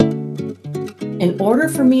In order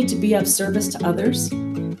for me to be of service to others,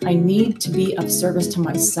 I need to be of service to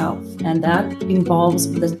myself. And that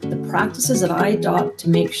involves the practices that I adopt to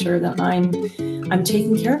make sure that I'm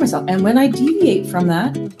taking care of myself. And when I deviate from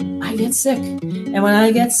that, I get sick. And when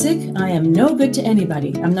I get sick, I am no good to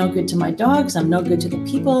anybody. I'm no good to my dogs. I'm no good to the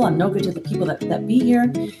people. I'm no good to the people that be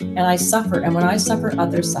here. And I suffer. And when I suffer,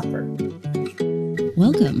 others suffer.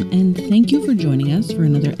 Welcome, and thank you for joining us for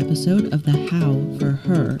another episode of the How for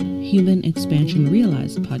Her Human Expansion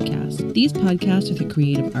Realized podcast. These podcasts are the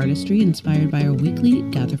creative artistry inspired by our weekly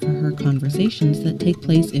Gather for Her conversations that take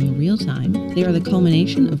place in real time. They are the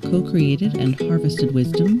culmination of co-created and harvested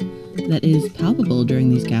wisdom that is palpable during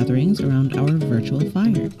these gatherings around our virtual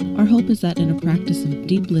fire. Our hope is that in a practice of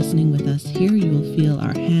deep listening with us here, you will feel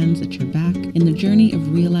our hands at your back in the journey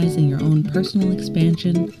of realizing your own personal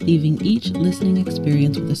expansion, leaving each listening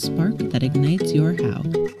experience with a spark that ignites your how.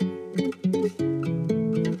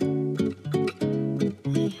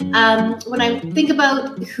 When I think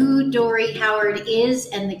about who Dori Howard is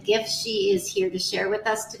and the gifts she is here to share with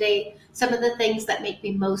us today, some of the things that make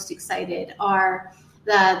me most excited are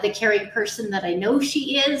the caring person that I know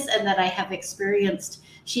she is and that I have experienced.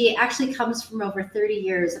 She actually comes from over 30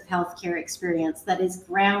 years of healthcare experience that is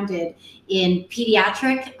grounded in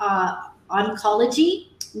pediatric oncology,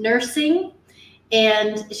 nursing,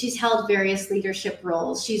 and she's held various leadership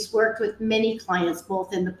roles. She's worked with many clients,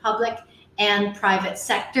 both in the public and private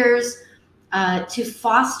sectors, to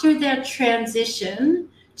foster their transition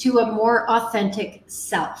to a more authentic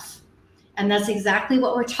self. And that's exactly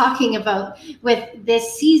what we're talking about with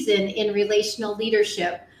this season in relational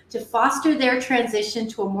leadership, to foster their transition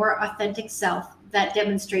to a more authentic self that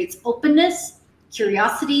demonstrates openness,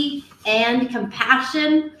 curiosity, and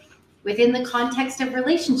compassion within the context of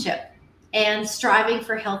relationship, and striving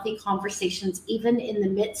for healthy conversations, even in the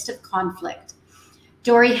midst of conflict.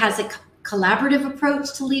 Dori has a collaborative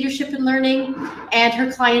approach to leadership and learning, and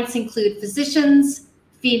her clients include physicians,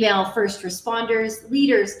 female first responders,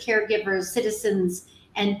 leaders, caregivers, citizens,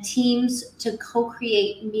 and teams to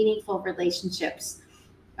co-create meaningful relationships,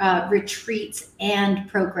 retreats, and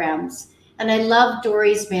programs. And I love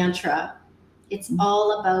Dori's mantra. It's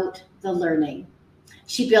all about the learning.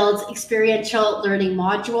 She builds experiential learning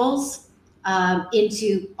modules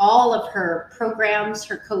into all of her programs,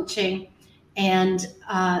 her coaching, and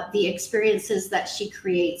the experiences that she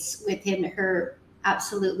creates within her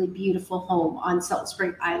absolutely beautiful home on Salt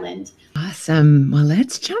Spring Island. Awesome. Well,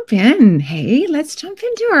 let's jump in. Hey, let's jump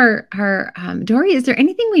into our Dori, is there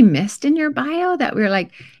anything we missed in your bio that we're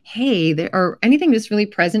like, hey, or anything that's really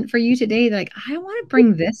present for you today? Like, I want to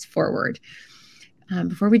bring this forward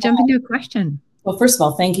before we jump into a question. Well, first of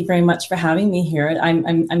all, thank you very much for having me here.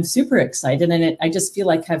 I'm super excited, and I just feel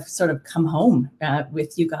like I've sort of come home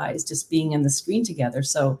with you guys, just being in the screen together.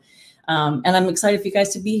 So, and I'm excited for you guys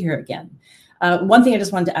to be here again. One thing I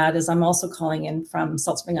just wanted to add is I'm also calling in from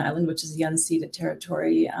Salt Spring Island, which is the unceded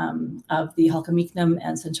territory of the Halkami'knum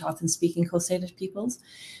and Senchothan speaking Coast Salish peoples.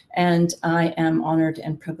 And I am honored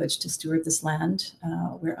and privileged to steward this land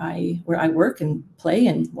where I work and play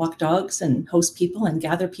and walk dogs and host people and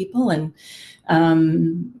gather people and,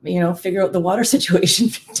 figure out the water situation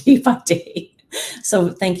day by day. So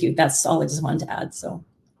thank you. That's all I just wanted to add. So.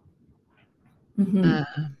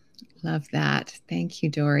 Love that. Thank you,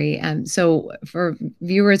 Dori. So for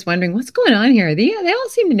viewers wondering what's going on here, they all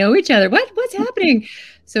seem to know each other. What's happening?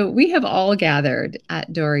 So we have all gathered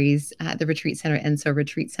at Dori's at the Retreat Center, Enso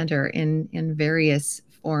Retreat Center, in various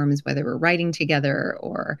forms, whether we're writing together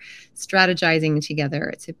or strategizing together.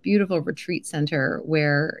 It's a beautiful retreat center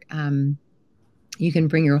where you can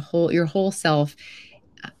bring your whole self.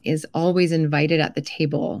 Is always invited at the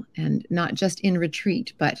table, and not just in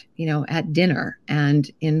retreat, but at dinner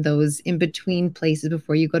and in those in between places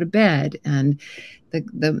before you go to bed, and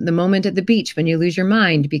the moment at the beach when you lose your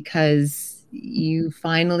mind because you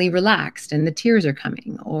finally relaxed and the tears are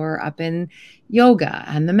coming, or up in yoga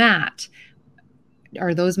and the mat,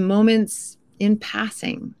 are those moments in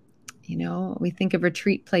passing. We think of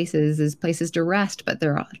retreat places as places to rest, but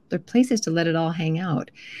they're places to let it all hang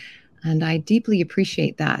out. And I deeply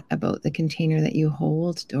appreciate that about the container that you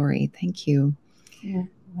hold, Dori. Thank you. Yeah,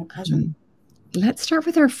 my pleasure. Let's start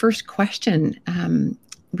with our first question,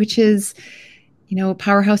 which is,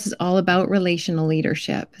 Powerhouse is all about relational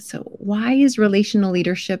leadership. So why is relational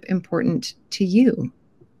leadership important to you,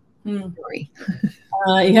 Dori?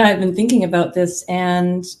 Yeah, I've been thinking about this.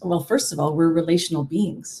 And well, first of all, we're relational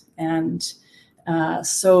beings. And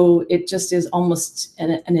so it just is almost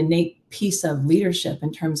an innate piece of leadership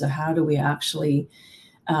in terms of how do we actually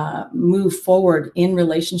move forward in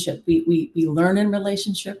relationship. We learn in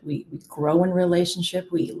relationship, we grow in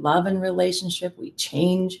relationship, we love in relationship, we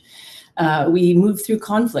change, we move through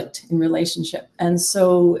conflict in relationship. And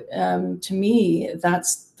so to me,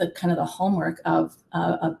 that's the kind of the hallmark of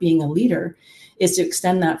being a leader, is to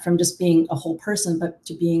extend that from just being a whole person, but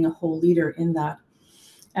to being a whole leader in that.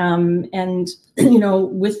 And,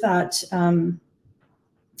 with that,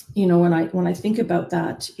 when I think about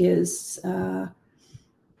that is, we're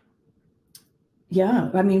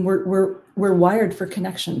wired for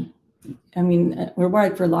connection. We're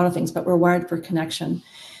wired for a lot of things, but we're wired for connection.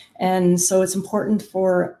 And so it's important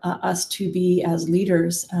for us to be, as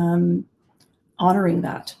leaders, honoring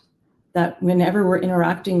that whenever we're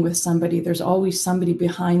interacting with somebody, there's always somebody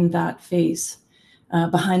behind that face,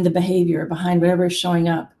 behind the behavior, behind whatever is showing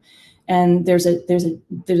up. And there's a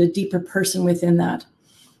deeper person within that.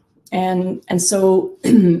 And so,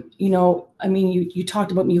 you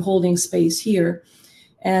talked about me holding space here,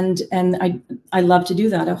 and I love to do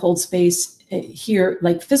that. I hold space here,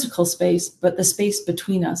 like physical space, but the space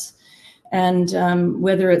between us. And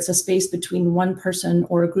whether it's a space between one person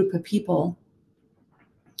or a group of people,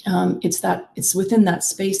 it's within that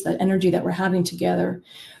space, that energy that we're having together,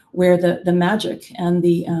 where the magic and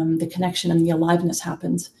the connection and the aliveness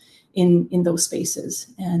happens in those spaces.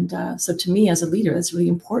 And so to me, as a leader, it's really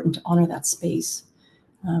important to honor that space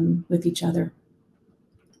with each other.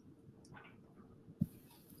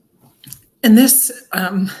 And this,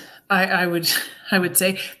 I would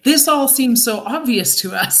say, this all seems so obvious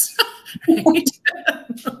to us, right?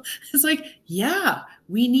 It's like, yeah,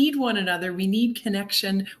 we need one another. We need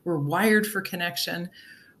connection. We're wired for connection.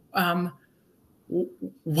 Why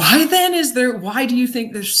do you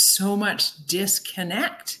think there's so much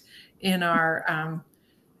disconnect in our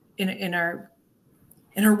in our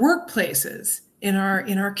workplaces, in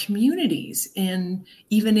our communities,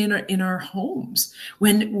 even in our homes,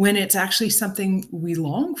 when it's actually something we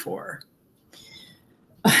long for?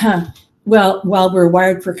 Well, while we're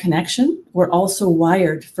wired for connection, we're also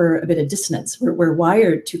wired for a bit of dissonance. We're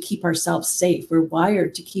wired to keep ourselves safe. We're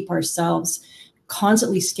wired to keep ourselves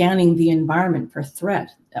constantly scanning the environment for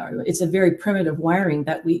threat. It's a very primitive wiring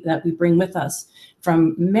that we bring with us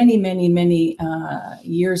from many, many, many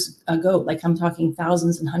years ago. Like, I'm talking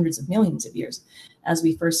thousands and hundreds of millions of years, as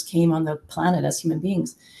we first came on the planet as human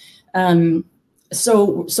beings.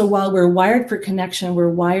 So while we're wired for connection, we're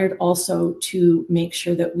wired also to make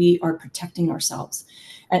sure that we are protecting ourselves.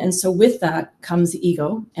 And so with that comes the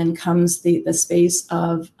ego, and comes the space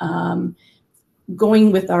of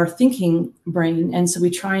going with our thinking brain. And so we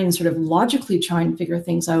try and sort of logically try and figure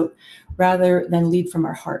things out rather than lead from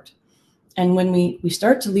our heart. And when we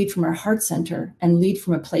start to lead from our heart center and lead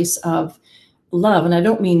from a place of love, and I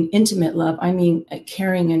don't mean intimate love, I mean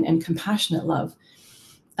caring and compassionate love,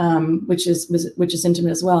 which is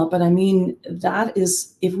intimate as well. But I mean, that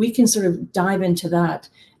is, if we can sort of dive into that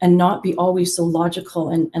and not be always so logical,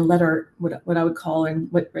 and let our, what I would call,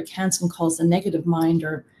 and what Rick Hansen calls the negative mind,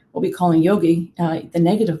 or what we call in yogi, the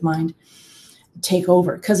negative mind, take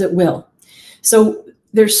over, because it will. So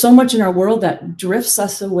there's so much in our world that drifts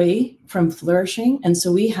us away from flourishing. And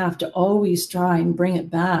so we have to always try and bring it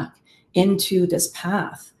back into this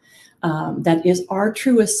path that is our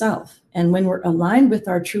truest self. And when we're aligned with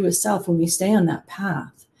our truest self, when we stay on that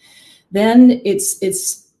path, then it's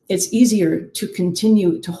easier to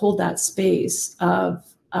continue to hold that space of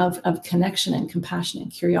connection and compassion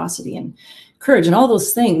and curiosity and courage and all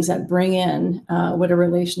those things that bring in what a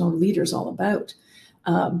relational leader is all about.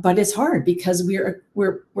 But it's hard because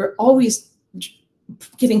we're always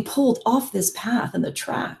getting pulled off this path and the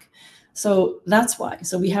track. So that's why.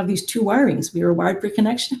 So we have these two wirings. We are wired for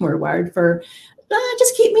connection. We're wired for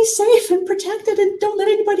just keep me safe and protected and don't let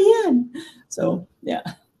anybody in. So yeah.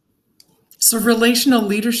 So relational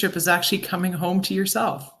leadership is actually coming home to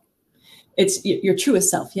yourself. It's your truest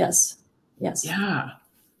self. Yes. Yes. Yeah.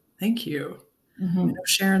 Thank you. Mm-hmm. I know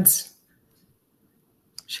Sharon's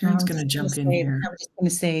going to jump in here. I was just going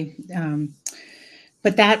to say,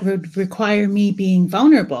 but that would require me being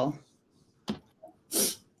vulnerable.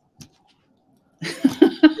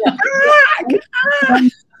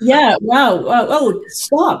 Yeah. Wow. Oh,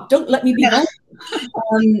 stop! Don't let me be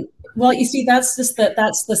vulnerable. Well, you see, that's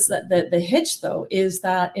the hitch, though, is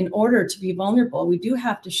that in order to be vulnerable, we do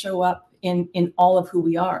have to show up in all of who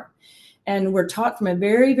we are. And we're taught from a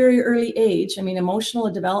very, very early age. I mean,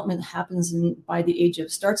 emotional development happens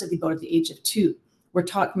starts at about the age of 2. We're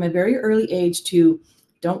taught from a very early age to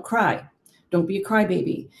don't cry, don't be a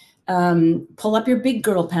crybaby, pull up your big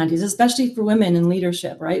girl panties, especially for women in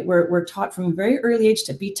leadership, right? We're taught from a very early age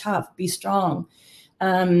to be tough, be strong,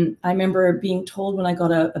 I remember being told when I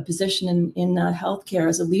got a position in healthcare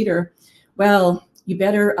as a leader, well, you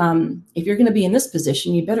better, if you're going to be in this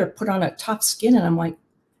position, you better put on a tough skin. And I'm like,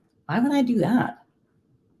 why would I do that?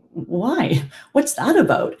 Why? What's that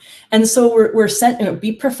about? And so we're sent,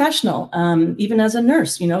 be professional. Even as a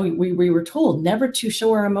nurse, we were told never to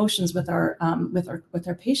show our emotions with our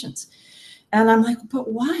patients. And I'm like,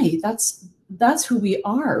 but why? That's who we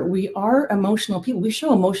are. We are emotional people. We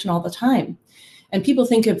show emotion all the time. And people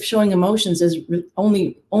think of showing emotions as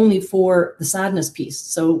only for the sadness piece.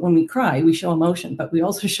 So when we cry, we show emotion, but we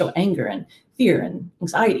also show anger and fear and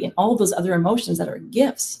anxiety and all those other emotions that are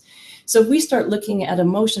gifts. So if we start looking at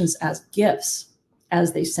emotions as gifts,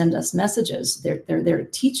 as they send us messages, they're there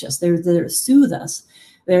to teach us, they're there to soothe us,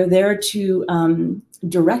 they're there to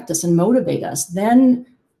direct us and motivate us, then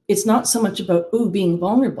it's not so much about being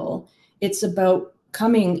vulnerable. It's about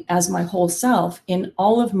coming as my whole self in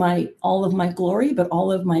all of my glory, but all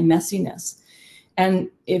of my messiness. And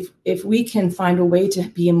if we can find a way to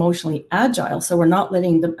be emotionally agile, so we're not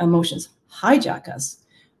letting the emotions hijack us,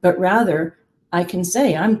 but rather I can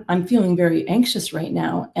say I'm feeling very anxious right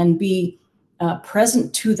now and be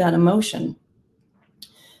present to that emotion,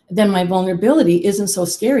 then my vulnerability isn't so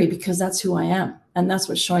scary because that's who I am. And that's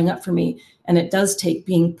what's showing up for me. And it does take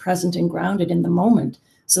being present and grounded in the moment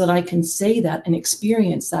so that I can say that and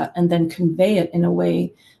experience that and then convey it in a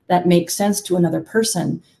way that makes sense to another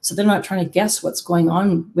person. So they're not trying to guess what's going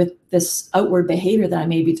on with this outward behavior that I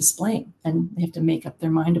may be displaying. And they have to make up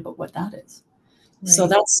their mind about what that is. Right. So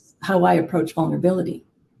that's how I approach vulnerability.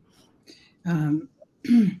 And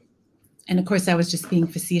of course, I was just being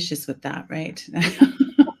facetious with that, right?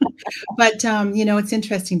 But, it's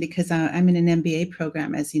interesting because I'm in an MBA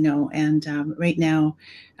program, as you know, and right now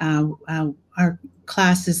our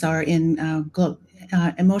classes are in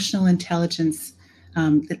emotional intelligence,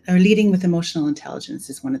 or leading with emotional intelligence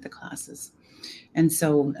is one of the classes. And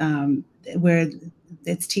so where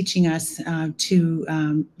it's teaching us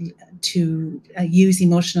to use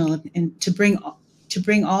emotional and to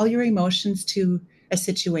bring all your emotions to a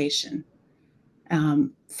situation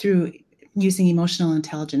through using emotional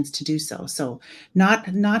intelligence to do so. So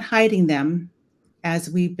not hiding them as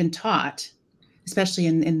we've been taught, especially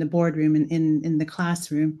in the boardroom and in the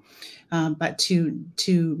classroom, but to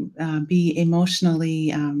be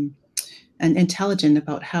emotionally and intelligent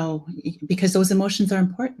about how, because those emotions are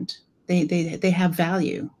important. They have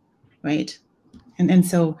value, right? And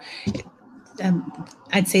so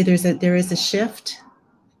I'd say there is a shift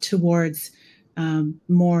towards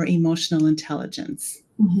more emotional intelligence.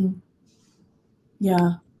 Mm-hmm.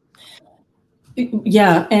 Yeah.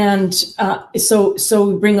 Yeah. And so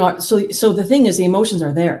we bring on, so the thing is the emotions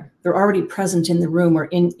are there. They're already present in the room or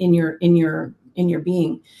in your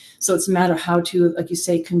being. So it's a matter of how to, like you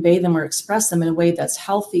say, convey them or express them in a way that's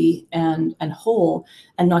healthy and whole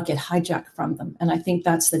and not get hijacked from them. And I think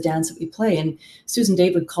that's the dance that we play. And Susan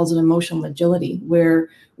David calls it emotional agility, where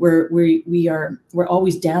we're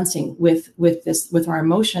always dancing with our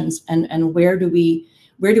emotions and where do we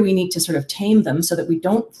need to sort of tame them so that we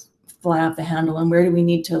don't fly off the handle, and where do we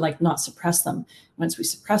need to not suppress them? Once we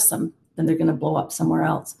suppress them, then they're going to blow up somewhere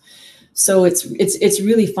else. So it's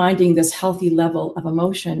really finding this healthy level of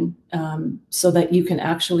emotion so that you can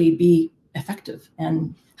actually be effective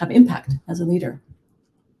and have impact as a leader.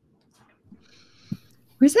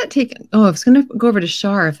 Where's that taken? Oh, I was going to go over to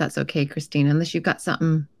Shar if that's okay, Christine, unless you've got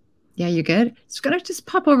something. Yeah, you good? It's going to just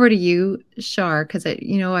pop over to you, Shar, because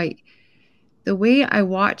the way I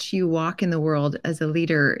watch you walk in the world as a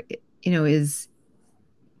leader, is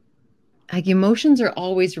like emotions are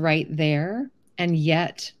always right there. And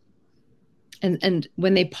yet, and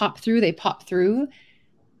when they pop through,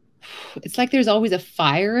 it's like there's always a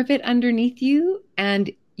fire of it underneath you. And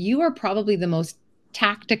you are probably the most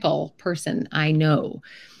tactical person I know.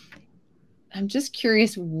 I'm just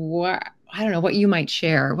curious I don't know what you might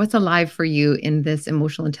share. What's alive for you in this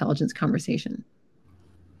emotional intelligence conversation?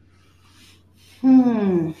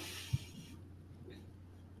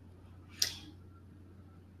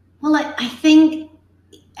 Well, I think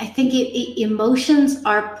emotions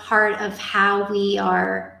are part of how we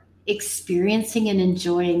are experiencing and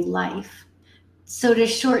enjoying life. So to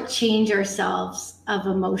shortchange ourselves of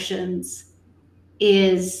emotions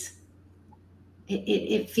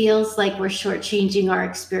it feels like we're shortchanging our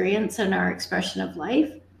experience and our expression of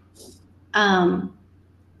life. And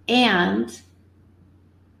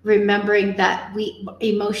remembering that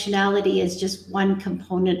emotionality is just one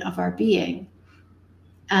component of our being.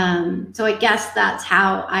 So I guess that's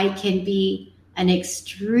how I can be an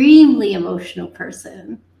extremely emotional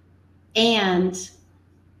person and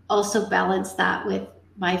also balance that with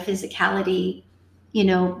my physicality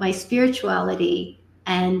my spirituality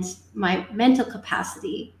and my mental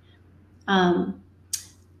capacity.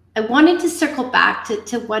 I wanted to circle back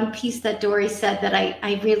to one piece that Dori said that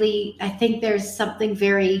I think there's something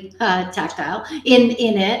very tactile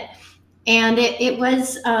in it. And it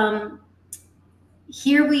was,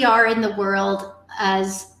 here we are in the world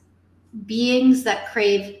as beings that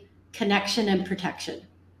crave connection and protection.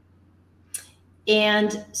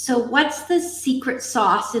 And so what's the secret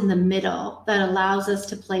sauce in the middle that allows us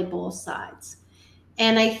to play both sides?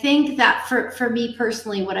 And I think that for me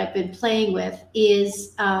personally, what I've been playing with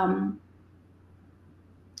is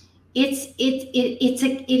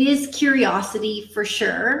it is curiosity for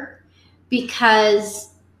sure, because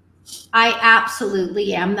I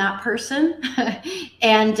absolutely am that person.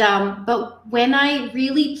 And but when I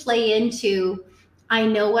really play into, I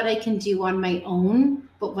know what I can do on my own,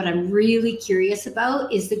 but what I'm really curious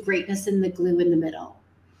about is the greatness and the glue in the middle.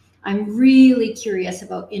 I'm really curious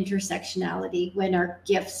about intersectionality, when our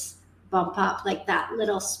gifts bump up, like that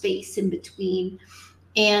little space in between.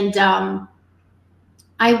 And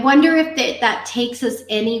I wonder if that takes us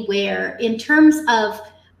anywhere in terms of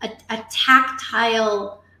a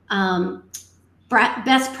tactile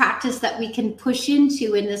best practice that we can push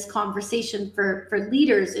into in this conversation for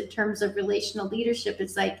leaders in terms of relational leadership.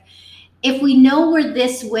 It's like, if we know we're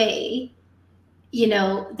this way,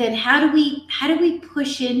 then how do we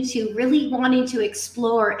push into really wanting to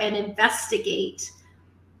explore and investigate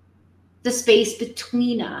the space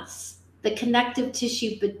between us, the connective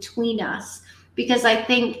tissue between us? Because I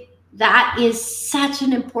think that is such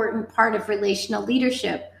an important part of relational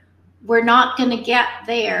leadership. We're not going to get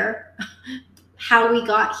there how we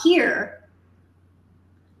got here.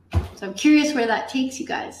 So I'm curious where that takes you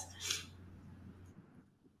guys.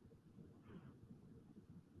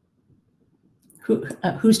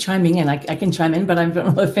 Who's chiming in? I can chime in, but I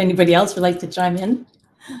don't know if anybody else would like to chime in.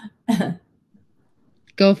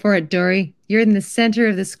 Go for it, Dori. You're in the center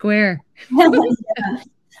of the square.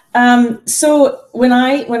 So when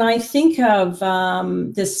I think of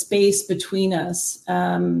this space between us,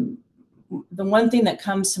 the one thing that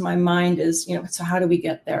comes to my mind is, so how do we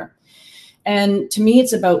get there? And to me,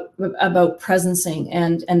 it's about presencing,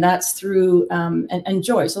 and that's through and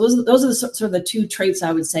joy. So those are the sort of the two traits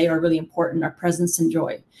I would say are really important: are presence and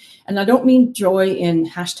joy. And I don't mean joy in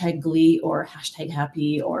 #glee or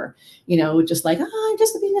 #happy or just like I'm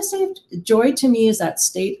just being a state of joy. To me is that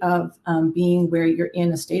state of being where you're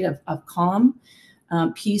in a state of calm,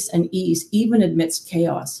 peace, and ease, even amidst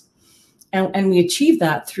chaos. And we achieve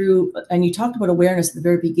that through, and you talked about awareness at the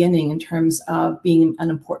very beginning in terms of being an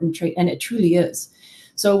important trait, and it truly is.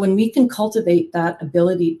 So when we can cultivate that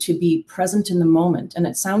ability to be present in the moment, and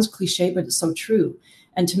it sounds cliche, but it's so true.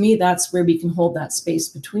 And to me, that's where we can hold that space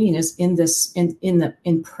between, is in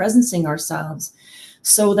presencing ourselves,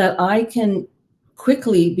 so that I can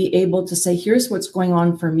quickly be able to say, here's what's going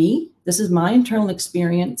on for me. This is my internal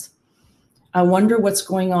experience. I wonder what's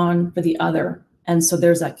going on for the other. And so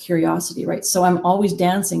there's that curiosity, right? So I'm always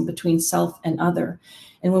dancing between self and other.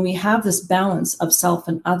 And when we have this balance of self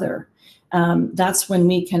and other, that's when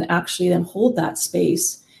we can actually then hold that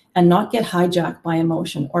space and not get hijacked by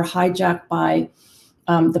emotion or hijacked by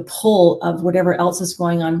the pull of whatever else is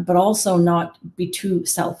going on, but also not be too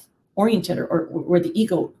self-oriented or where the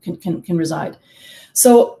ego can reside.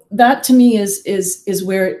 So that to me is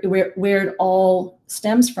where it all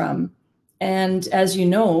stems from. And as you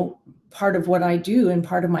know, part of what I do and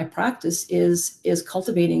part of my practice is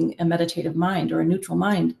cultivating a meditative mind or a neutral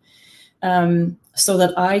mind, so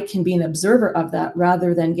that I can be an observer of that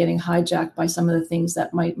rather than getting hijacked by some of the things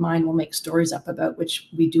that my mind will make stories up about, which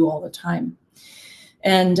we do all the time.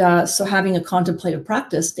 And so having a contemplative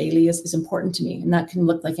practice daily is important to me. And that can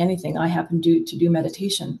look like anything. I happen to do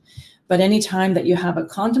meditation. But anytime that you have a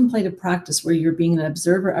contemplative practice where you're being an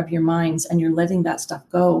observer of your minds and you're letting that stuff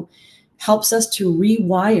go, helps us to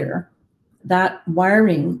rewire that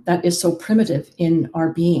wiring that is so primitive in our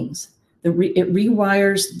beings. It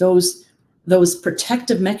rewires those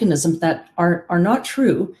protective mechanisms that are not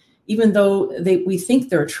true, even though we think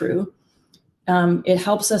they're true. It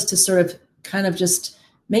helps us to sort of kind of just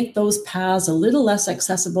make those paths a little less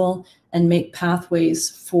accessible and make pathways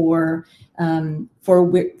for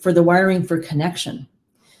the wiring for connection.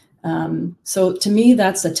 So to me,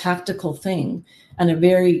 that's a tactical thing, and a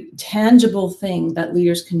very tangible thing that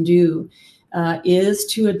leaders can do is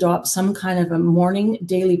to adopt some kind of a morning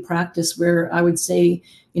daily practice where I would say,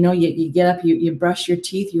 you get up, you brush your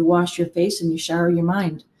teeth, you wash your face, and you shower your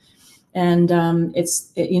mind. And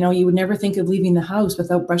you would never think of leaving the house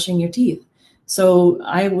without brushing your teeth. So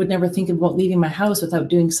I would never think about leaving my house without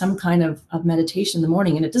doing some kind of meditation in the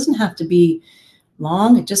morning. And it doesn't have to be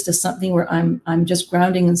long. It just is something where I'm just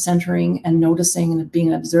grounding and centering and noticing and being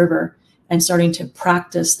an observer and starting to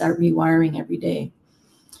practice that rewiring every day.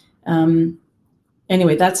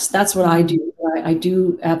 Anyway, that's what I do. I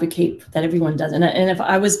do advocate that everyone does. And if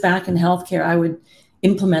I was back in healthcare, I would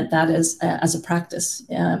implement that as a practice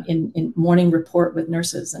in morning report with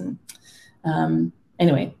nurses. And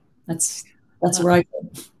anyway, that's where I go.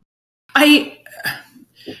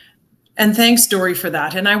 And thanks, Dori, for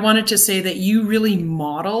that. And I wanted to say that you really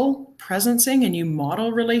model presencing and you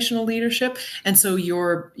model relational leadership. And so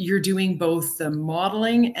you're doing both the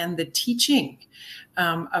modeling and the teaching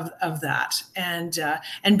of that. And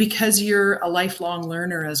because you're a lifelong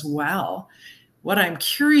learner as well, what I'm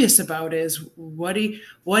curious about is what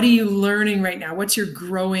are you learning right now? What's your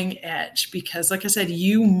growing edge? Because like I said,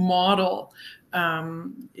 you model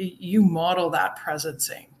that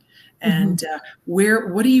presencing. And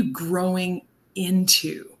what are you growing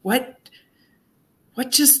into? What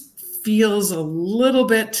just feels a little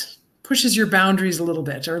bit, pushes your boundaries a little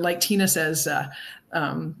bit, or like Tina says, that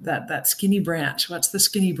skinny branch. What's the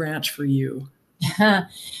skinny branch for you?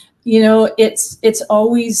 It's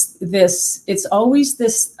always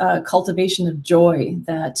this cultivation of joy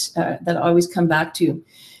that I always come back to,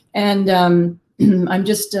 and I'm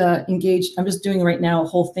just engaged. I'm just doing right now a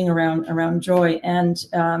whole thing around joy, and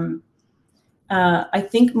I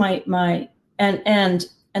think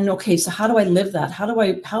okay, so how do I live that? How do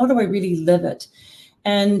I really live it?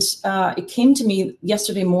 And it came to me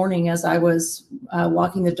yesterday morning as I was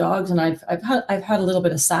walking the dogs, and I've had a little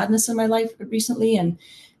bit of sadness in my life recently, and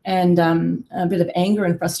a bit of anger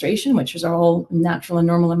and frustration, which are all natural and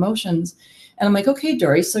normal emotions. And I'm like, okay,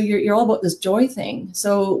 Dori, so you're all about this joy thing.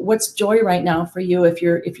 So what's joy right now for you if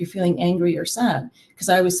you're feeling angry or sad? Because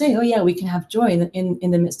I always say, oh yeah, we can have joy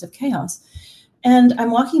in the midst of chaos. And I'm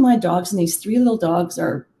walking my dogs, and these 3 little dogs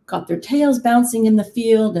got their tails bouncing in the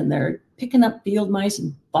field, and they're picking up field mice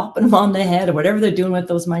and bopping them on the head or whatever they're doing with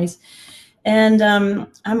those mice. And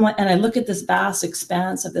I look at this vast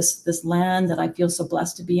expanse of this land that I feel so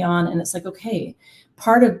blessed to be on, and it's like, okay,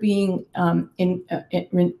 part of being in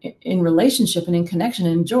relationship and in connection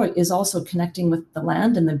and joy is also connecting with the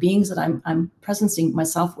land and the beings that I'm presencing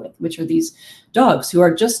myself with, which are these dogs who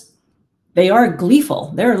are they are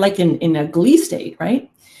gleeful. They're like in a glee state, right?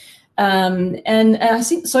 And I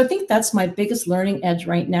think that's my biggest learning edge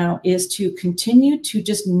right now, is to continue to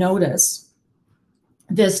just notice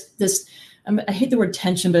this. I hate the word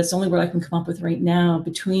tension, but it's the only word I can come up with right now,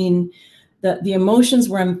 between the emotions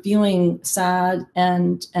where I'm feeling sad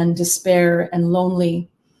and despair and lonely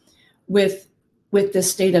with this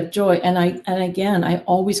state of joy. And I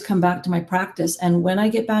always come back to my practice. And when I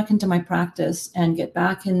get back into my practice and get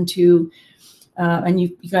back into and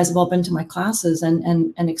you guys have all been to my classes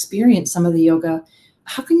and experienced some of the yoga,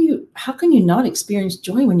 how can you not experience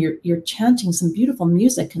joy when you're chanting some beautiful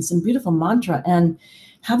music and some beautiful mantra and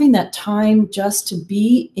having that time just to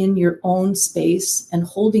be in your own space and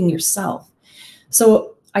holding yourself?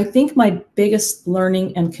 So I think my biggest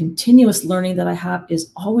learning and continuous learning that I have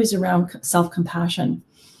is always around self-compassion.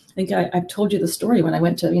 I think I've told you the story when I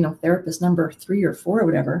went to, therapist number 3 or 4 or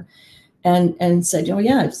whatever, and said,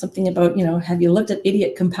 yeah, something about, have you looked at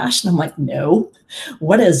idiot compassion? I'm like, no,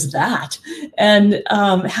 what is that? And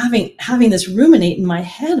having this ruminate in my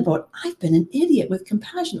head about, I've been an idiot with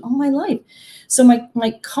compassion all my life. So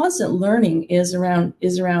my constant learning is around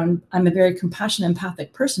I'm a very compassionate,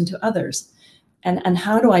 empathic person to others. And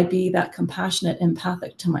how do I be that compassionate,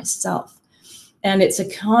 empathic to myself? And it's a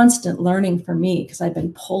constant learning for me, because I've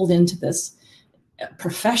been pulled into this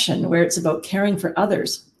profession where it's about caring for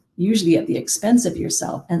others, usually at the expense of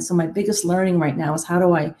yourself. And so my biggest learning right now is, how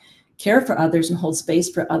do I care for others and hold space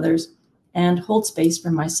for others, and hold space for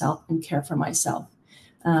myself and care for myself?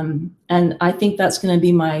 And I think that's going to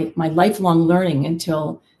be my lifelong learning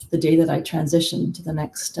until the day that I transition to the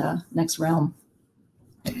next realm.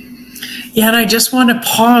 Yeah, and I just want to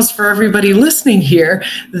pause for everybody listening here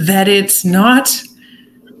that it's not,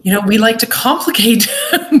 we like to complicate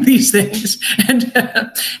these things, and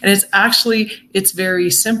it's very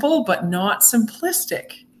simple, but not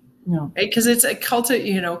simplistic. No, right? Because it's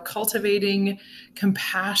cultivating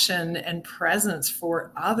compassion and presence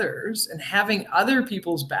for others, and having other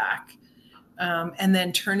people's back, and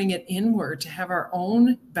then turning it inward to have our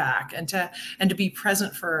own back, and to be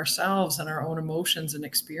present for ourselves and our own emotions and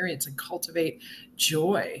experience, and cultivate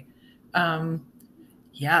joy. And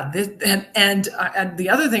the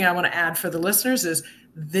other thing I want to add for the listeners is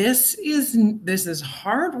this is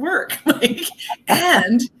hard work,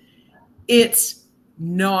 and it's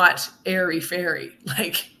not airy fairy.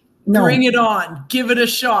 No. Bring it on, give it a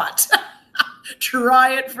shot.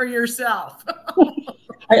 Try it for yourself.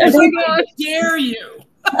 I don't, I dare you.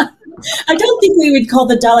 I don't think we would call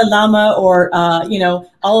the Dalai Lama or,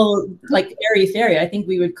 all like airy-fairy. I think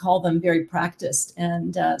we would call them very practiced.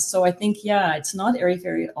 And so I think, it's not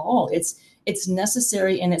airy-fairy at all. It's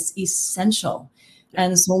necessary and it's essential.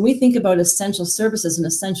 And so when we think about essential services and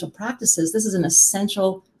essential practices, this is an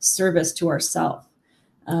essential service to ourselves.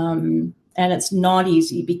 And it's not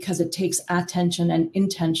easy because it takes attention and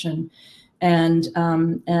intention and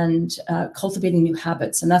cultivating new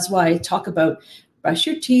habits. And that's why I talk about brush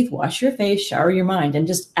your teeth, wash your face, shower your mind, and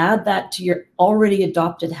just add that to your already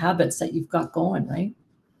adopted habits that you've got going, right?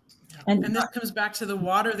 And this comes back to the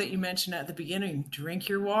water that you mentioned at the beginning. Drink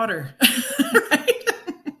your water. Right?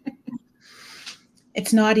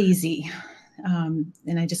 It's not easy.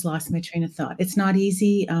 And I just lost my train of thought. It's not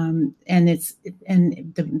easy. And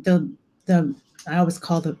I always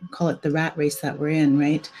call it the rat race that we're in,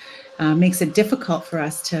 right? Makes it difficult for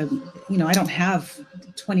us to, I don't have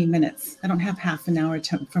 20 minutes. I don't have half an hour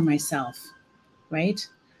for myself, right?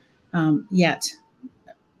 Yet,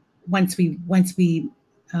 once we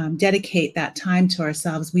dedicate that time to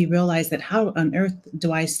ourselves, we realize that how on earth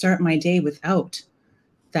do I start my day without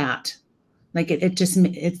that? Like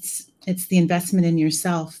it's the investment in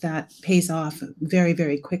yourself that pays off very,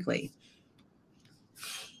 very quickly.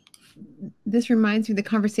 This reminds me of the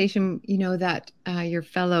conversation, that your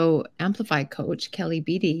fellow Amplify coach, Kelly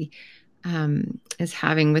Beatty, is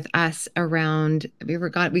having with us around,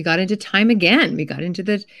 we got into time again. We got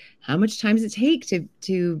into how much time does it take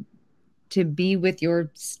to be with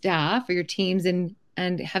your staff or your teams and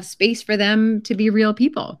have space for them to be real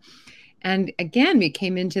people. And again, we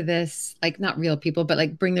came into this, like not real people, but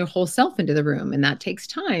like bring their whole self into the room. And that takes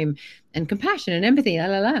time and compassion and empathy,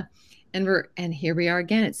 And here we are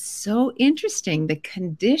again. It's so interesting, the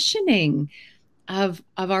conditioning of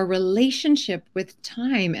our relationship with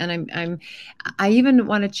time. And I even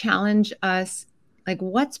want to challenge us, like,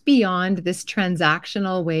 what's beyond this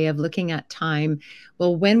transactional way of looking at time?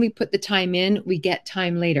 Well, when we put the time in, we get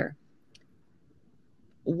time later.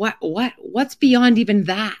 What's beyond even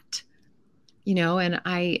that? And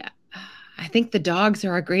I think the dogs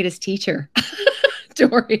are our greatest teacher.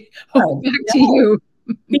 Dori, back to you.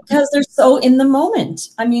 Because they're so in the moment.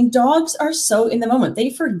 I mean, dogs are so in the moment. They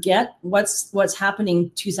forget what's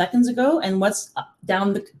happening 2 seconds ago and what's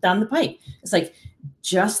down the pipe. It's like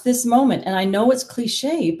just this moment. And I know it's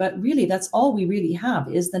cliche, but really that's all we really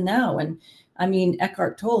have is the now. And I mean,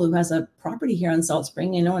 Eckhart Tolle, who has a property here in Salt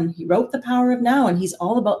Spring, and he wrote The Power of Now, and he's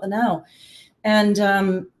all about the now. And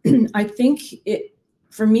I think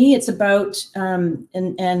for me, it's about, and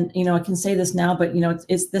I can say this now, but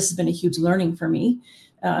this has been a huge learning for me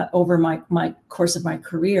over my course of my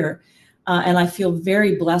career, and I feel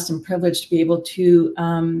very blessed and privileged to be able to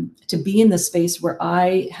be in the space where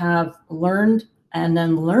I have learned and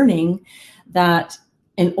then learning that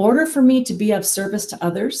in order for me to be of service to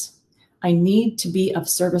others, I need to be of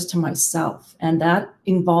service to myself, and that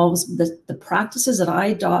involves the practices that I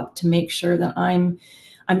adopt to make sure that I'm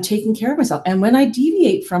taking care of myself. And when I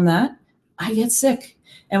deviate from that, I get sick.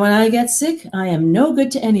 And when I get sick, I am no good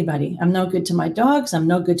to anybody. I'm no good to my dogs. I'm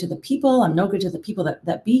no good to the people. I'm no good to the people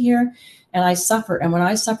that be here. And I suffer. And when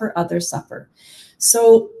I suffer, others suffer.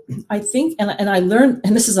 So I think, and I learned,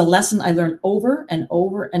 and this is a lesson I learned over and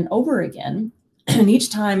over and over again. And each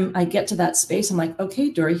time I get to that space, I'm like, okay,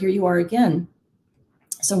 Dori, here you are again.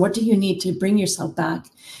 So what do you need to bring yourself back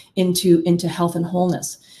into health and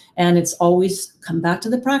wholeness? And it's always come back to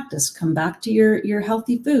the practice, come back to your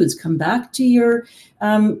healthy foods, come back to your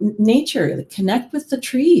nature, connect with the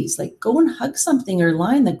trees, like go and hug something or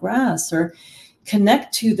lie in the grass or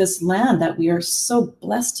connect to this land that we are so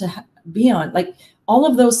blessed to be on. Like all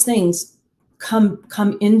of those things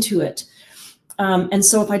come into it. And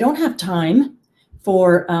so if I don't have time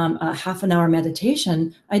for a half an hour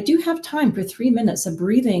meditation, I do have time for 3 minutes of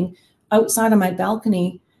breathing outside on my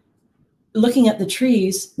balcony, looking at the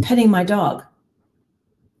trees, petting my dog.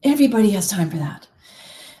 Everybody has time for that.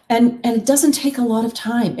 And it doesn't take a lot of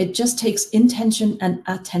time. It just takes intention and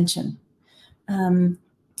attention.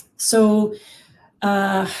 So we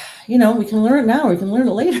can learn it now, we can learn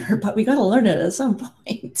it later, but we got to learn it at some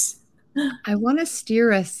point. I want to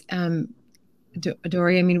steer us,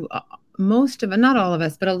 Dori. I mean, not all of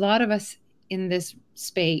us, but a lot of us in this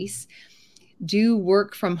space do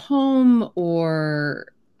work from home or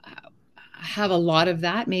have a lot of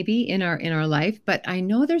that maybe in our life. But I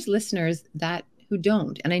know there's listeners who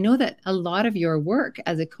don't. And I know that a lot of your work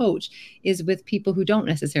as a coach is with people who don't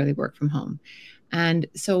necessarily work from home. And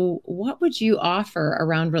so what would you offer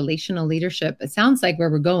around relational leadership? It sounds like where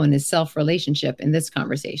we're going is self-relationship in this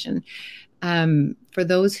conversation. For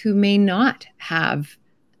those who may not have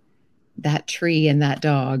that tree and that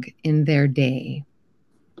dog in their day.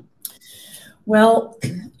 Well,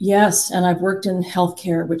 yes, and I've worked in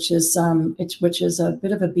healthcare, which is a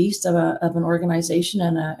bit of a beast of an organization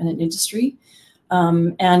and an industry,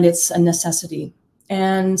 and it's a necessity.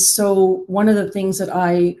 And so one of the things that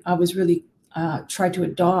I was really tried to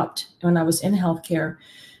adopt when I was in healthcare,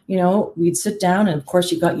 we'd sit down, and of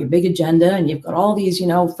course you got your big agenda, and you've got all these,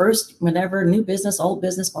 first whatever, new business, old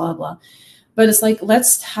business, blah blah. But it's like,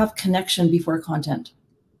 let's have connection before content.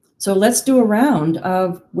 So let's do a round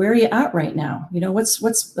of where are you at right now?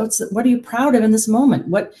 What are you proud of in this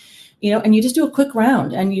moment? And you just do a quick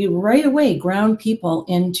round, and you right away ground people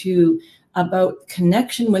into about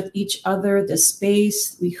connection with each other, the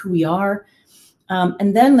space, who we are.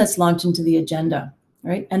 And then let's launch into the agenda,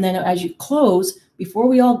 right? And then as you close, before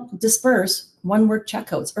we all disperse, one word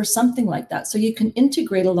checkouts or something like that. So you can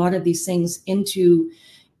integrate a lot of these things into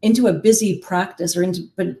a busy practice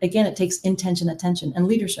but again, it takes intention, attention, and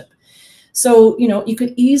leadership. So, you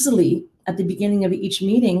could easily at the beginning of each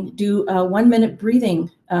meeting do a 1-minute breathing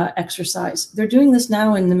exercise. They're doing this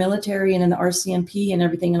now in the military and in the RCMP and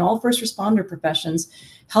everything, and all first responder professions,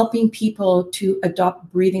 helping people to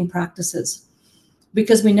adopt breathing practices.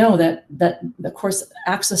 Because we know that of course,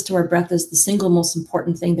 access to our breath is the single most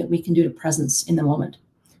important thing that we can do to presence in the moment.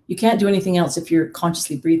 You can't do anything else if you're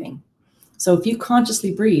consciously breathing. So if you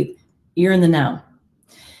consciously breathe, you're in the now.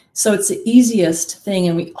 So it's the easiest thing,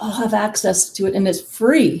 and we all have access to it, and it's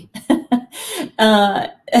free.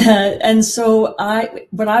 And so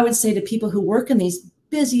what I would say to people who work in these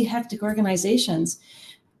busy, hectic organizations,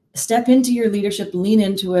 step into your leadership, lean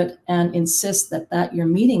into it, and insist that your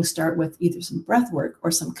meetings start with either some breath work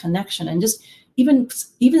or some connection. And just even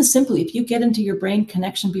simply, if you get into your brain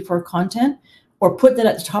connection before content, or put that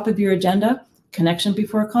at the top of your agenda, connection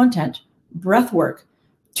before content, breath work,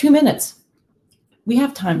 2 minutes. We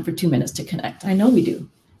have time for 2 minutes to connect. I know we do.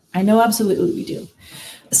 I know absolutely we do.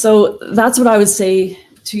 So that's what I would say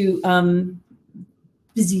to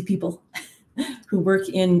busy people who work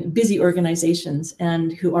in busy organizations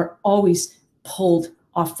and who are always pulled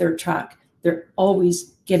off their track. They're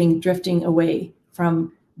always drifting away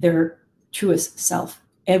from their truest self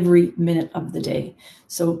every minute of the day.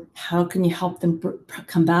 So how can you help them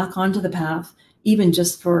come back onto the path, even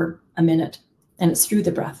just for a minute? And it's through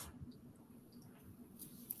the breath.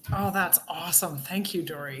 Oh, that's awesome. Thank you,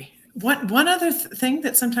 Dori. One other thing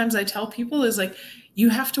that sometimes I tell people is like, you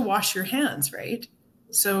have to wash your hands, right?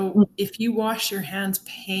 So if you wash your hands,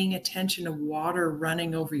 paying attention to water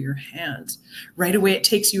running over your hands, right away it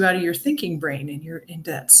takes you out of your thinking brain and you're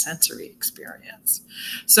into that sensory experience.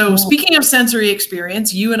 So speaking of sensory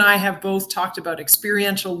experience, you and I have both talked about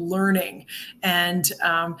experiential learning and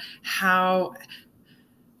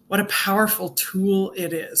what a powerful tool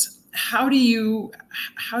it is. How do you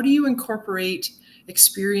incorporate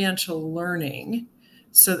experiential learning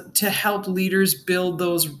to help leaders build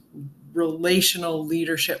those relational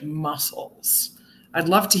leadership muscles? I'd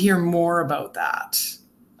love to hear more about that.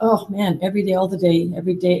 Oh man, every day, all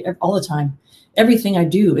the time. Everything I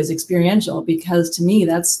do is experiential, because to me,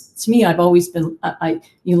 I've always been,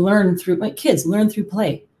 you learn through, my kids learn through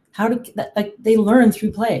play. They learn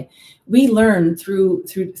through play. We learn through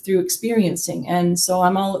experiencing. And so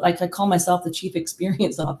I'm all I call myself the chief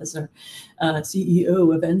experience officer,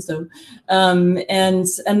 CEO of Enso.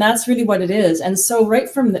 And that's really what it is. And so right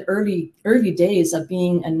from the early days of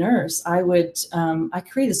being a nurse, I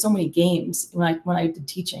created so many games when I did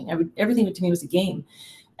teaching. Everything to me was a game.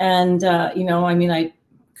 And, I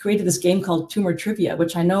created this game called Tumor Trivia,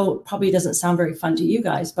 which I know probably doesn't sound very fun to you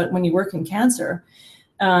guys, but when you work in cancer,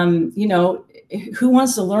 who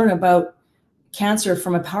wants to learn about cancer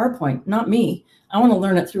from a PowerPoint? Not me. I want to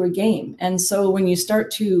learn it through a game. And so when you start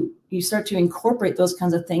to incorporate those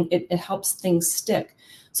kinds of things, it helps things stick.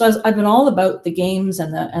 So I've been all about the games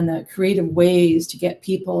and the creative ways to get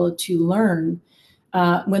people to learn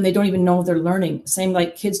when they don't even know they're learning. Same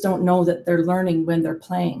like kids don't know that they're learning when they're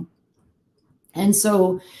playing. And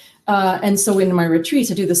so in my retreats,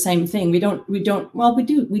 I do the same thing. We did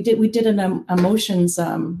an emotions.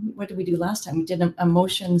 What did we do last time? We did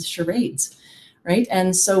emotions charades, right?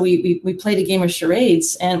 And so we played a game of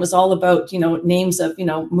charades, and it was all about, names of,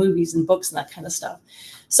 movies and books and that kind of stuff.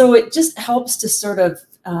 So it just helps to sort of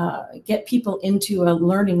get people into a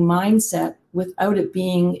learning mindset without it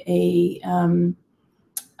being a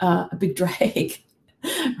big drag,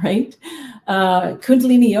 right?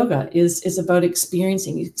 Kundalini yoga is about experience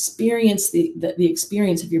the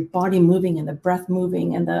experience of your body moving and the breath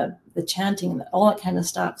moving and the chanting and all that kind of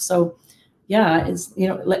stuff. So yeah,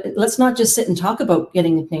 let's not just sit and talk about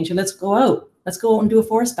getting into nature. Let's go out and do a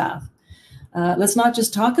forest bath. Let's not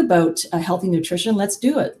just talk about healthy nutrition. Let's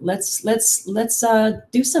do it. Let's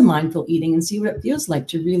do some mindful eating and see what it feels like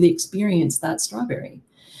to really experience that strawberry.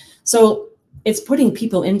 So it's putting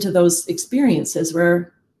people into those experiences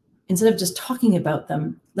where instead of just talking about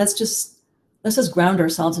them, let's just ground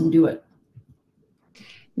ourselves and do it.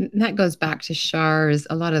 That goes back to Char's,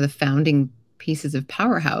 a lot of the founding pieces of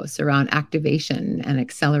Powerhouse around activation and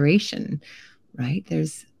acceleration, right?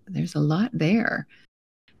 There's a lot there.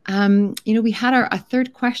 We had a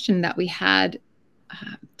third question that we had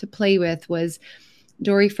to play with was,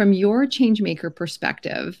 Dori, from your changemaker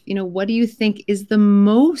perspective, what do you think is the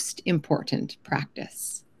most important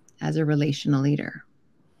practice as a relational leader?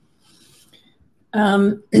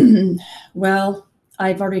 Well,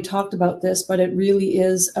 I've already talked about this, but it really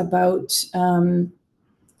is about,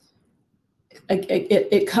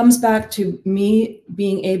 it comes back to me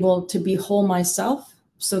being able to be whole myself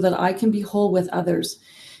so that I can be whole with others.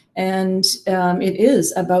 And it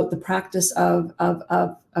is about the practice of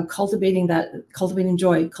cultivating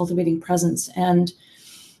joy, cultivating presence, and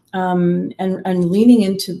leaning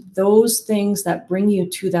into those things that bring you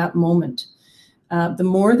to that moment. The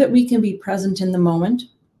more that we can be present in the moment,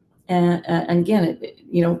 and again,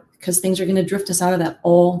 because things are going to drift us out of that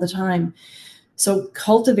all the time. So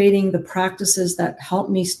cultivating the practices that help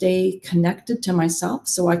me stay connected to myself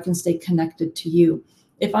so I can stay connected to you.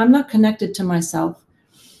 If I'm not connected to myself,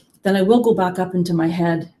 then I will go back up into my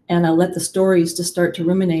head and I'll let the stories just start to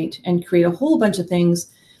ruminate and create a whole bunch of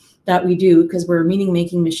things that we do because we're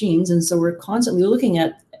meaning-making machines. And so we're constantly looking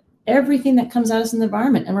at everything that comes at us in the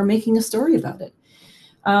environment and we're making a story about it.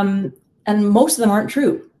 And most of them aren't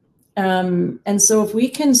true. And so if we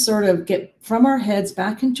can sort of get from our heads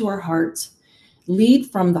back into our hearts, lead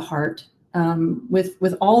from the heart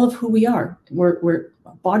with all of who we are. We're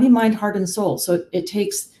body, mind, heart, and soul. So it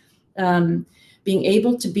takes being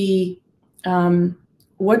able to be,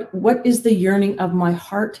 what is the yearning of my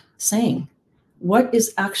heart saying? What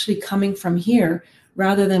is actually coming from here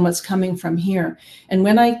rather than what's coming from here? And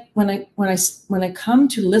when I come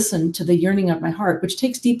to listen to the yearning of my heart, which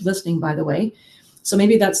takes deep listening, by the way. So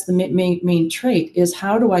maybe that's the main trait is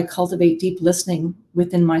how do I cultivate deep listening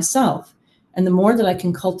within myself? And the more that I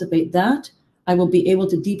can cultivate that, I will be able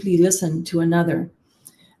to deeply listen to another.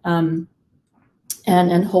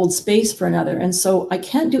 And hold space for another. And so I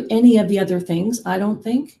can't do any of the other things, I don't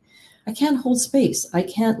think. I can't hold space. I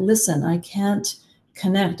can't listen. I can't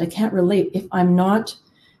connect. I can't relate if I'm not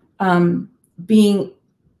being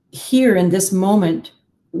here in this moment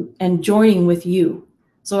and joining with you.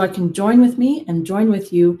 So I can join with me and join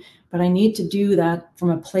with you, but I need to do that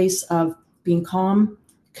from a place of being calm,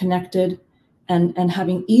 connected, and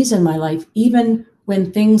having ease in my life, even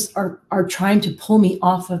when things are trying to pull me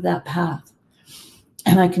off of that path.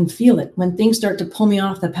 And I can feel it when things start to pull me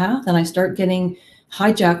off the path and I start getting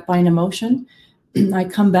hijacked by an emotion. I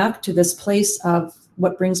come back to this place of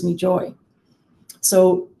what brings me joy.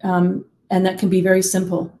 So, and that can be very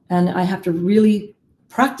simple. And I have to really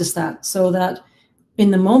practice that so that in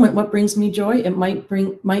the moment, what brings me joy, it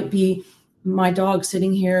might be my dog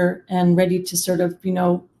sitting here and ready to sort of,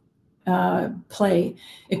 play.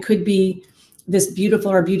 It could be this beautiful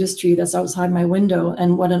arbutus tree that's outside my window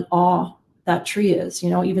and what an awe that tree is,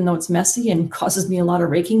 even though it's messy and causes me a lot of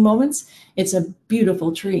raking moments, it's a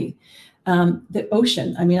beautiful tree. The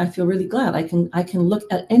ocean, I feel really glad I can look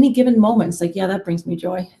at any given moment. It's like, yeah, that brings me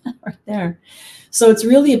joy right there. So it's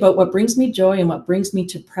really about what brings me joy and what brings me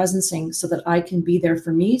to presencing so that I can be there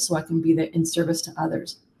for me, so I can be there in service to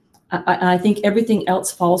others. I think everything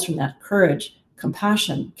else falls from that: courage,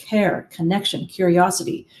 compassion, care, connection,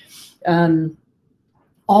 curiosity.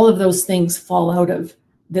 All of those things fall out of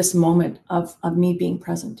this moment of me being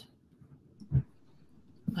present.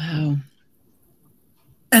 Wow.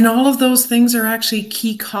 And all of those things are actually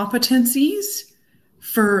key competencies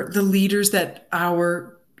for the leaders that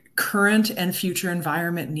our current and future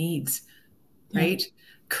environment needs, right? Yeah.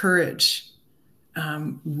 Courage,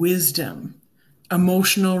 wisdom,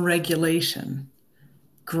 emotional regulation,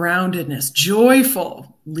 groundedness,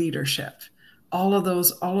 joyful leadership, all of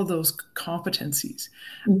those competencies.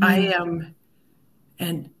 Mm-hmm. I am,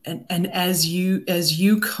 and as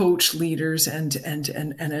you coach leaders and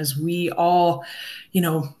as we all,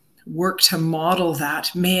 work to model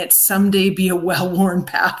that, may it someday be a well-worn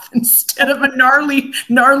path instead of a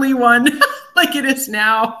gnarly one like it is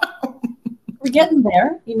now. We're getting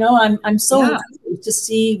there. I'm so excited to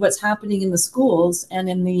see what's happening in the schools and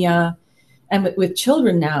in the and with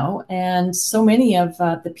children now. And so many of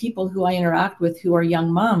the people who I interact with who are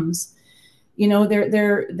young moms, you know,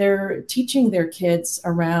 they're teaching their kids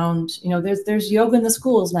around, you know, there's yoga in the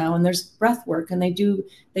schools now, and there's breath work, and they do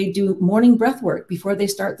morning breath work before they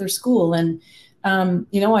start their school. And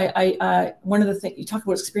you know, I one of the things you talk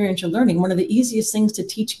about experiential learning, one of the easiest things to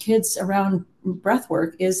teach kids around breath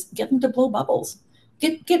work is get them to blow bubbles.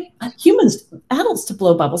 Get humans, adults, to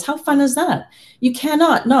blow bubbles. How fun is that? You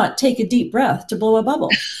cannot not take a deep breath to blow a bubble.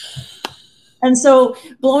 And so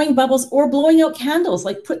blowing bubbles or blowing out candles,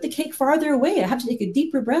 like put the cake farther away. I have to take a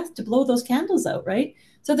deeper breath to blow those candles out, right?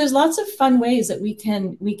 So there's lots of fun ways that we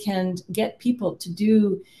can get people to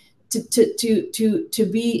do to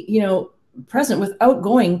be, you know, present without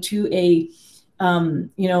going to a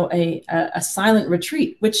you know, a silent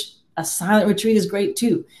retreat, which a silent retreat is great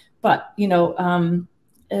too. But you know,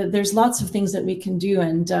 there's lots of things that we can do,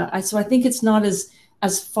 and so I think it's not as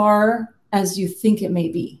far as you think it may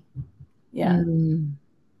be. Yeah.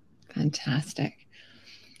 Fantastic.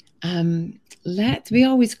 We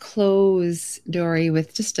always close, Dori,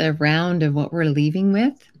 with just a round of what we're leaving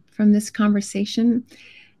with from this conversation.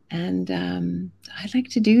 And I'd like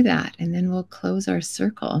to do that, and then we'll close our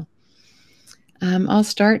circle. I'll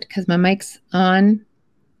start because my mic's on.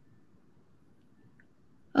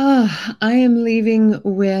 Oh, I am leaving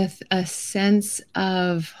with a sense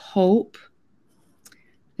of hope,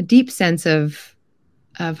 a deep sense of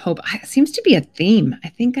hope. It seems to be a theme. I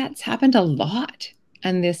think that's happened a lot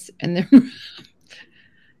in the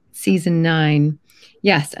season 9.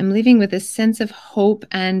 Yes, I'm leaving with a sense of hope,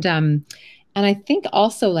 and I think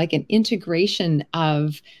also like an integration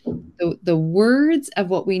of the words of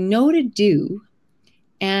what we know to do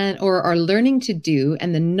or are learning to do,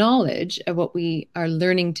 and the knowledge of what we are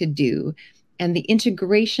learning to do, and the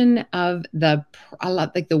integration of the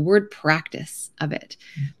word practice of it.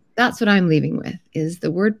 That's what I'm leaving with, is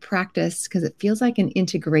the word practice, because it feels like an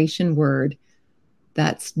integration word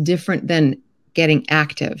that's different than getting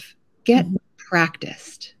active. Get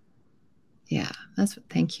practiced. Yeah,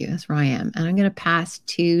 thank you. That's where I am. And I'm going to pass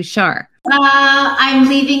to Shar. I'm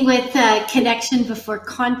leaving with connection before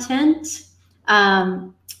content.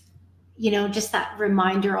 You know, just that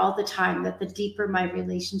reminder all the time that the deeper my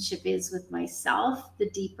relationship is with myself, the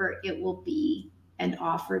deeper it will be and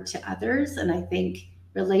offered to others. And I think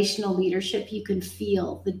relational leadership, you can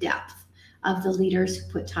feel the depth of the leaders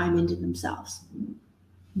who put time into themselves.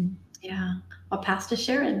 Yeah. I'll pass to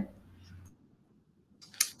Sharon.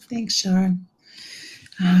 Thanks, Shar.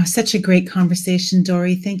 Such a great conversation,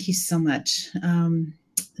 Dori. Thank you so much.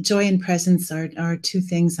 Joy and presence are two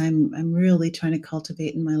things I'm really trying to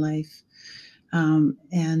cultivate in my life.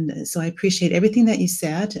 And so I appreciate everything that you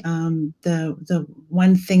said. The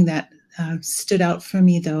one thing that stood out for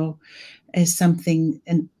me, though, is something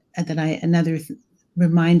another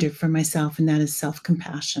reminder for myself, and that is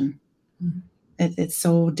self-compassion. Mm-hmm. It's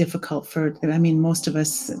so difficult most of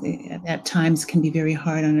us at times can be very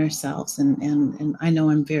hard on ourselves, and I know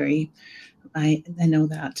I know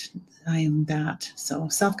that I am that. So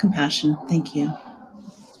self-compassion. Thank you.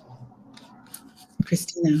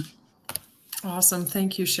 Christina. Awesome.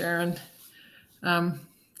 Thank you, Sharon.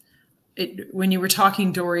 When you were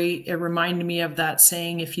talking, Dori, it reminded me of that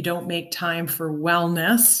saying, if you don't make time for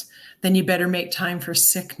wellness, then you better make time for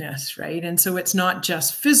sickness, right? And so it's not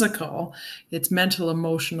just physical, it's mental,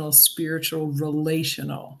 emotional, spiritual,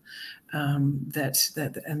 relational. That's a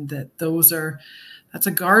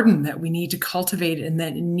garden that we need to cultivate, and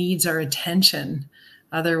that it needs our attention.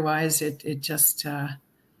 Otherwise, it just,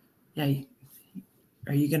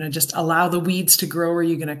 are you going to just allow the weeds to grow, or are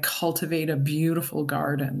you going to cultivate a beautiful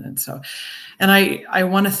garden? And I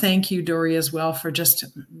want to thank you, Dori, as well, for just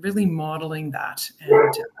really modeling that.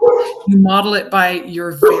 And you model it by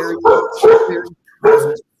your very, very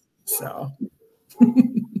presence. So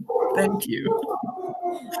thank you.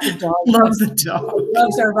 The dog. Love the dog.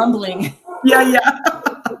 Dogs are rumbling. Yeah.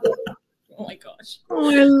 Oh my gosh. Oh,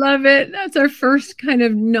 I love it. That's our first kind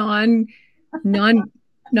of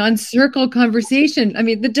non-circle conversation. I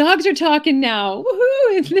mean, the dogs are talking now.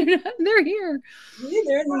 Woohoo! They're here. Yeah,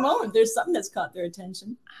 they're in the moment. There's something that's caught their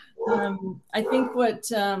attention. I think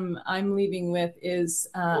what I'm leaving with is,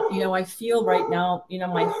 I feel right now,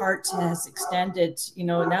 my heart has extended,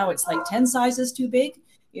 now it's like 10 sizes too big,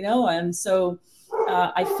 and so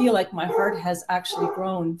I feel like my heart has actually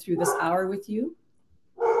grown through this hour with you.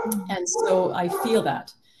 And so I feel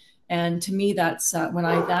that. And to me, that's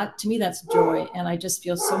that's joy. And I just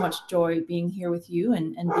feel so much joy being here with you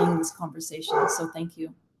and being in this conversation. So thank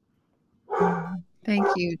you. Thank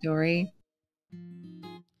you, Dori.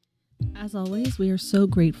 As always, we are so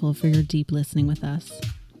grateful for your deep listening with us.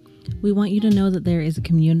 We want you to know that there is a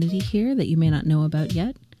community here that you may not know about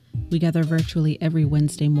yet. We gather virtually every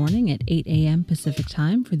Wednesday morning at 8 a.m. Pacific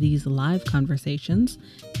time for these live conversations,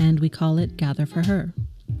 and we call it Gather for Her.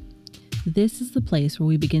 This is the place where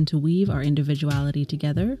we begin to weave our individuality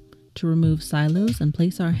together, to remove silos and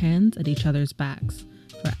place our hands at each other's backs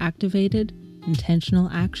for activated,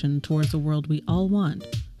 intentional action towards the world we all want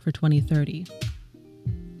for 2030,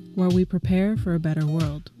 where we prepare for a better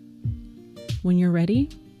world. When you're ready,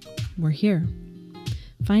 we're here.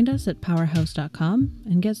 Find us at powerhouse.com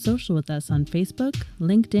and get social with us on Facebook,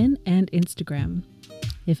 LinkedIn, and Instagram.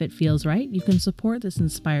 If it feels right, you can support this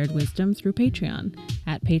inspired wisdom through Patreon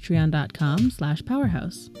at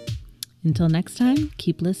patreon.com/powerhouse. Until next time,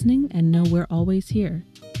 keep listening and know we're always here,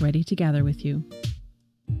 ready to gather with you.